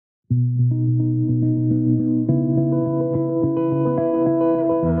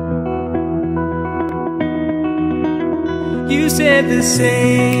said the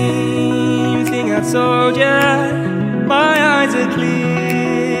same thing I told ya. My eyes are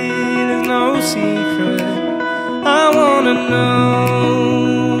clear, there's no secret. I wanna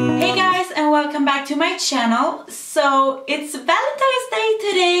know. Hey guys, and welcome back to my channel. So it's Valentine's Day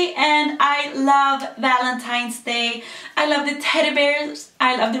today, and I love Valentine's Day. I love the teddy bears,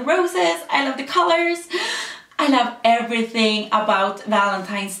 I love the roses, I love the colors. I love everything about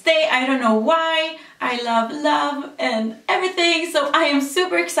Valentine's Day. I don't know why. I love love and everything, so I am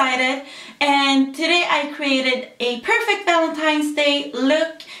super excited. And today I created a perfect Valentine's Day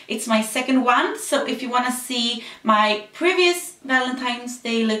look. It's my second one, so if you want to see my previous Valentine's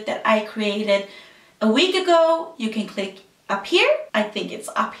Day look that I created a week ago, you can click up here. I think it's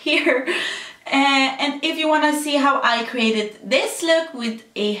up here. And if you want to see how I created this look with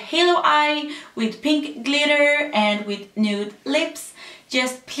a halo eye, with pink glitter and with nude lips,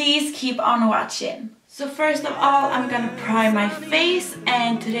 just please keep on watching. So first of all, I'm gonna prime my face,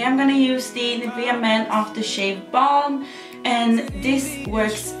 and today I'm gonna use the Nivea Men Aftershave Balm, and this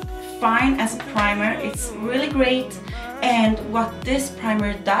works fine as a primer. It's really great, and what this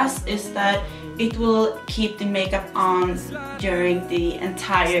primer does is that it will keep the makeup on during the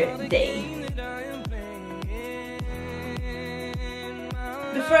entire day.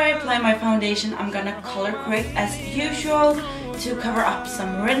 Before I apply my foundation, I'm gonna color correct as usual to cover up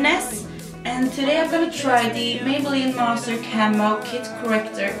some redness. And today I'm gonna try the Maybelline Monster Camo Kit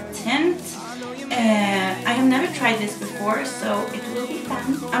Corrector Tint. I have never tried this before, so it will be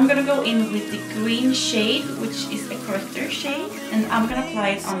fun. I'm gonna go in with the green shade, which is a corrector shade, and I'm gonna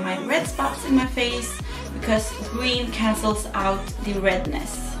apply it on my red spots in my face because green cancels out the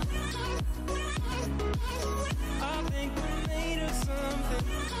redness.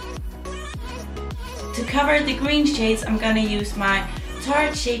 To cover the green shades, I'm gonna use my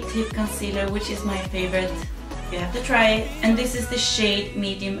Tarte Shape Tape Concealer, which is my favorite. You have to try it. And this is the shade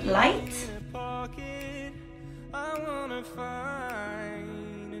Medium Light.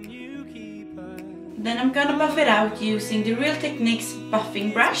 Then I'm gonna buff it out using the Real Techniques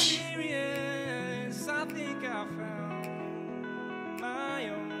buffing brush.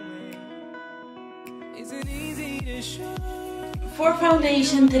 For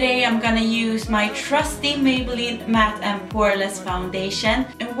foundation today, I'm gonna use my trusty Maybelline Matte and Poreless Foundation.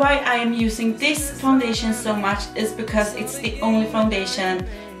 And why I am using this foundation so much is because it's the only foundation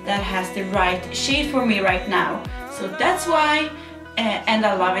that has the right shade for me right now. So that's why, and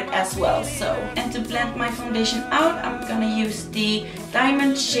I love it as well. So, and to blend my foundation out, I'm gonna use the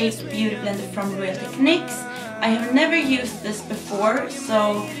Diamond Shaped Beauty Blender from Real Techniques. I have never used this before,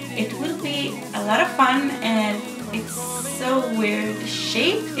 so it will be a lot of fun, and it's so weird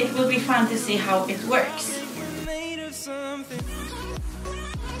shaped. It will be fun to see how it works.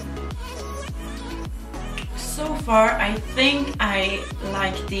 So far, I think I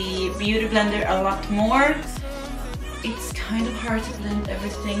like the Beauty Blender a lot more. It's kind of hard to blend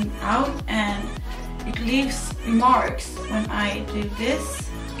everything out, and it leaves marks when I do this.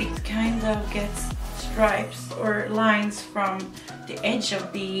 It kind of gets stripes or lines from the edge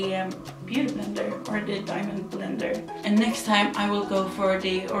of the Beauty Blender or the Diamond Blender. And next time I will go for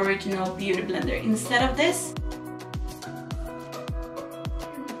the original Beauty Blender instead of this.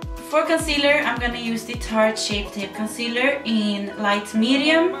 For concealer, I'm gonna use the Tarte Shape Tape Concealer in light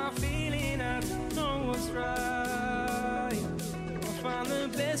medium.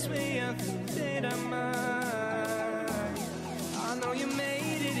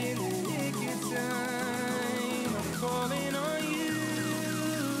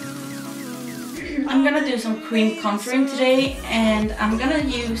 I'm gonna do some cream contouring today, and I'm gonna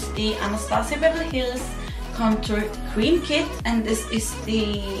use the Anastasia Beverly Hills Contour Cream Kit, and this is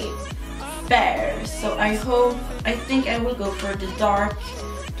the Fair. So I think I will go for the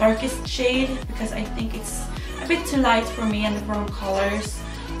darkest shade, because I think it's a bit too light for me and the wrong colors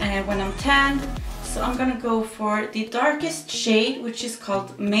when I'm tanned. So I'm gonna go for the darkest shade, which is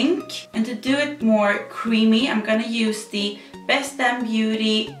called Mink. And to do it more creamy, I'm gonna use the Best Damn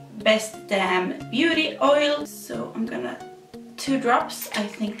Beauty oil. So I'm gonna 2 drops, I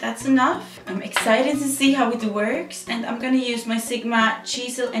think that's enough. I'm excited to see how it works, and I'm gonna use my Sigma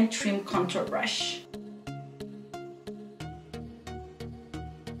Chisel and Trim Contour Brush.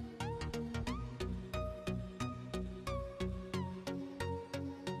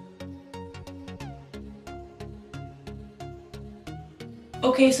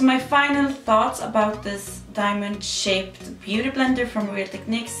 Okay, so my final thoughts about this diamond shaped beauty blender from Real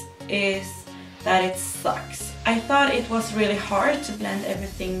Techniques is that it sucks. I thought it was really hard to blend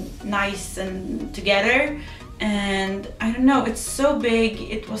everything nice and together, and I don't know, it's so big,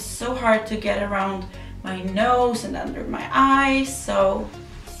 it was so hard to get around my nose and under my eyes. So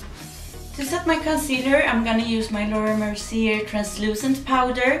to set my concealer, I'm gonna use my Mercier Translucent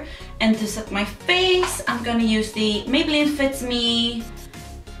powder, and to set my face, I'm gonna use the Maybelline Fit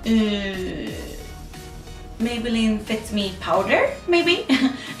Me powder, maybe.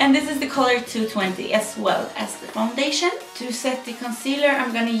 And this is the color 220, as well as the foundation. To set the concealer,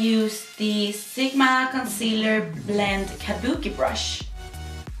 I'm gonna use the Sigma Concealer Blend Kabuki brush.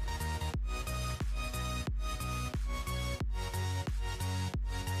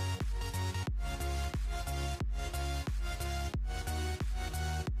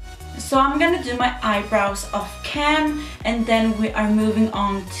 So I'm gonna do my eyebrows off cam, and then we are moving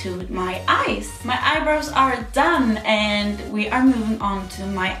on to my eyes. My eyebrows are done and we are moving on to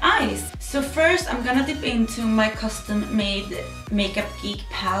my eyes. So first I'm gonna dip into my custom made Makeup Geek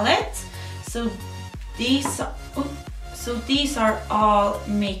palette. So these are all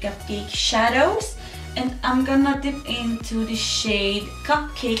Makeup Geek shadows, and I'm gonna dip into the shade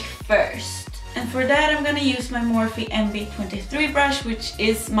Cupcake first. And for that I'm gonna use my Morphe MB23 brush, which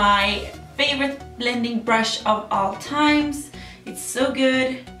is my favorite blending brush of all times. It's so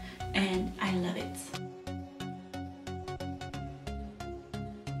good and I love it.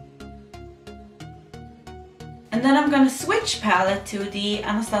 And then I'm gonna switch palette to the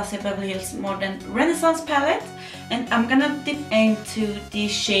Anastasia Beverly Hills Modern Renaissance palette, and I'm gonna dip into the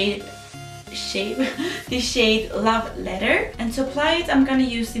shade Love Letter, and to apply it I'm gonna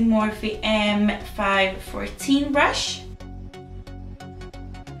use the Morphe M514 brush.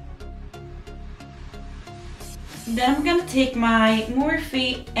 Then I'm gonna take my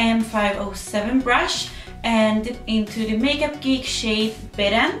Morphe M507 brush and dip into the Makeup Geek shade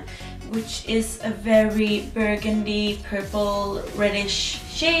Bitten, which is a very burgundy purple reddish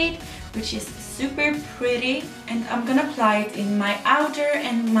shade, which is super pretty, and I'm gonna apply it in my outer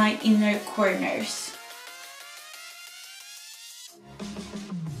and my inner corners.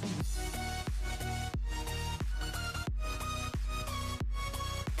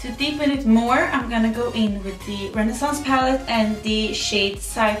 To deepen it more, I'm gonna go in with the Renaissance palette and the shade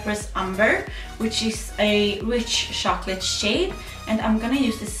Cyprus Umber, which is a rich chocolate shade, and I'm gonna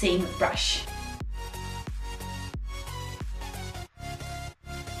use the same brush.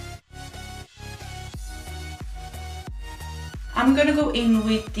 I'm gonna go in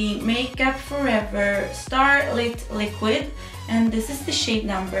with the Makeup Forever Star Lit Liquid, and this is the shade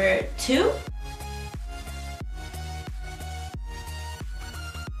number 2.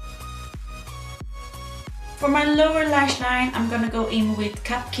 For my lower lash line, I'm gonna go in with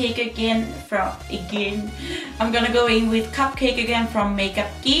Cupcake again from Makeup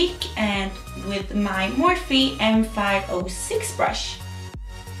Geek, and with my Morphe M506 brush.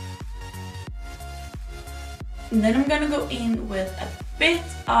 And then I'm gonna go in with a bit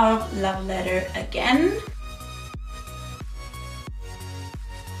of Love Letter again.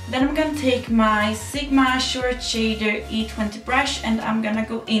 Then I'm gonna take my Sigma Short Shader E20 brush, and I'm gonna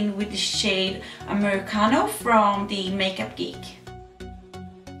go in with the shade Americano from the Makeup Geek.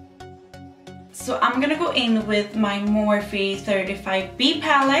 So I'm gonna go in with my Morphe 35B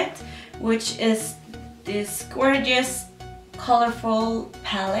palette, which is this gorgeous, colorful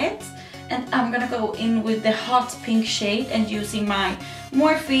palette. And I'm gonna go in with the hot pink shade and using my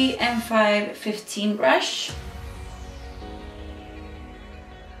Morphe M515 brush.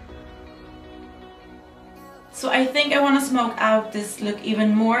 So I think I want to smoke out this look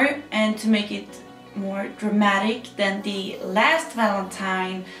even more, and to make it more dramatic than the last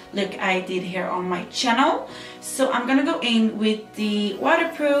Valentine look I did here on my channel. So I'm gonna go in with the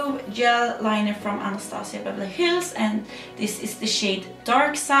waterproof gel liner from Anastasia Beverly Hills, and this is the shade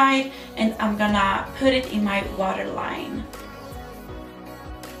Darkside, and I'm gonna put it in my waterline.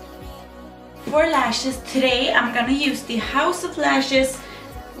 For lashes today, I'm gonna use the House of Lashes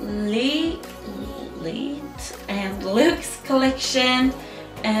Lite and Luxe collection,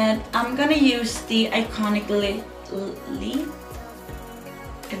 and I'm gonna use the iconic Elite,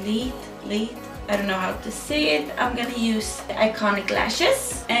 I don't know how to say it. I'm gonna use the iconic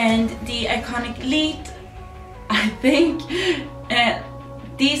lashes, and the iconic Elite, I think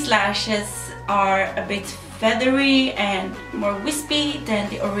these lashes are a bit feathery and more wispy than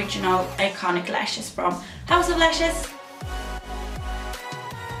the original iconic lashes from House of Lashes.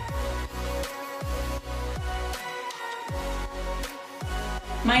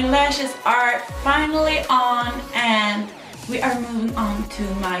 My lashes are finally on, and we are moving on to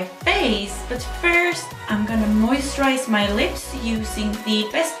my face. But first, I'm gonna moisturize my lips using the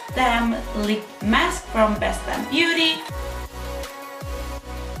Best Damn Lip Mask from Best Damn Beauty.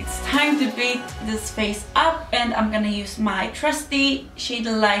 It's time to beat this face up, and I'm gonna use my trusty shade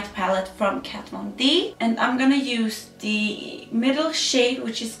Lite palette from Kat Von D, and I'm gonna use the middle shade,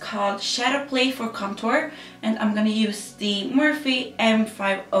 which is called Shadow Play for contour, and I'm gonna use the Morphe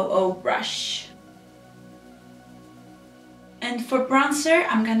M500 brush. And for bronzer,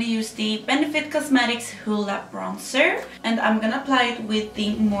 I'm gonna use the Benefit Cosmetics Hoola bronzer, and I'm gonna apply it with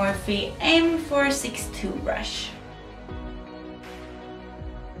the Morphe M462 brush.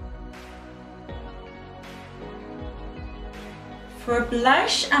 For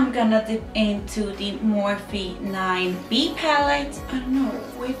blush, I'm gonna dip into the Morphe 9B palette. I don't know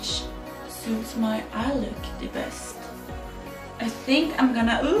which suits my eye look the best. I think I'm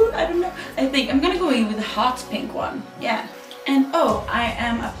gonna, I don't know. I think I'm gonna go in with the hot pink one, yeah. And oh, I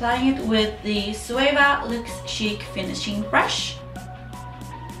am applying it with the Sueva Luxe Chic finishing brush.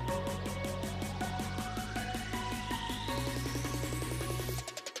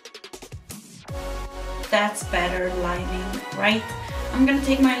 That's better lighting, right? I'm gonna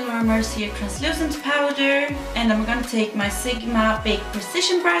take my Mercier Translucent powder, and I'm gonna take my Sigma Bake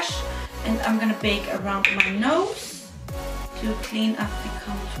Precision brush, and I'm gonna bake around my nose to clean up the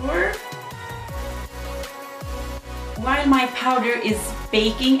contour. While my powder is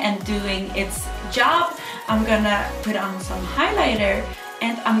baking and doing its job, I'm gonna put on some highlighter,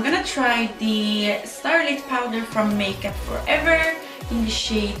 and I'm gonna try the Starlit powder from Makeup Forever in the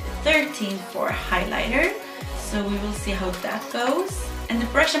shade 13 for highlighter. So we will see how that goes. And the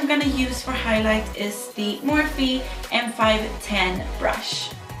brush I'm gonna use for highlight is the Morphe M510 brush.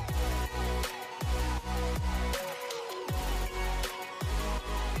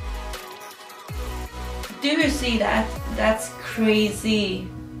 Do you see that? That's crazy.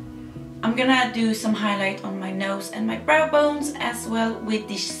 I'm gonna do some highlight on my nose and my brow bones as well with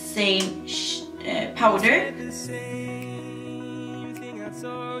the same powder.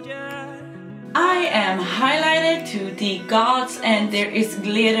 I am highlighted to the gods, and there is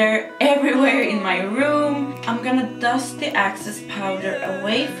glitter everywhere in my room. I'm gonna dust the excess powder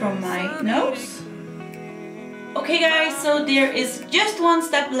away from my nose. Okay guys, so there is just one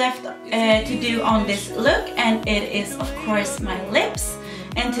step left to do on this look, and it is of course my lips.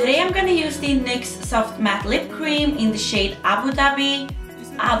 And today I'm gonna use the NYX Soft Matte Lip Cream in the shade Abu Dhabi.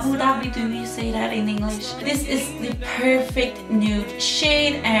 Abu Dhabi, do you say that in English? This is the perfect nude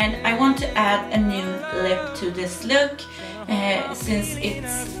shade, and I want to add a nude lip to this look since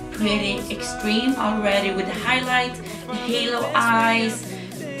it's pretty extreme already with the highlight, the halo eyes,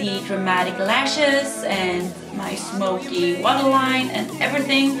 the dramatic lashes, and my smoky waterline and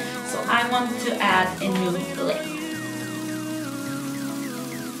everything. So I want to add a nude lip.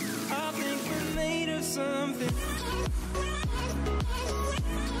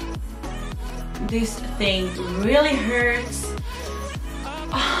 This thing really hurts.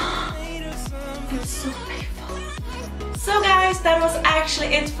 Oh, it's so painful. So guys, that was actually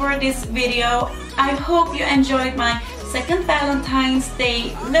it for this video. I hope you enjoyed my second Valentine's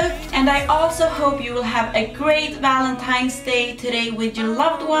Day look, and I also hope you will have a great Valentine's Day today with your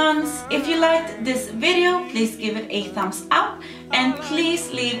loved ones. If you liked this video, please give it a thumbs up, and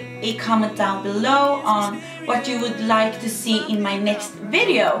please leave a comment down below on what you would like to see in my next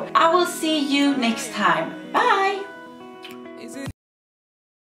video. I will see you next time. Bye!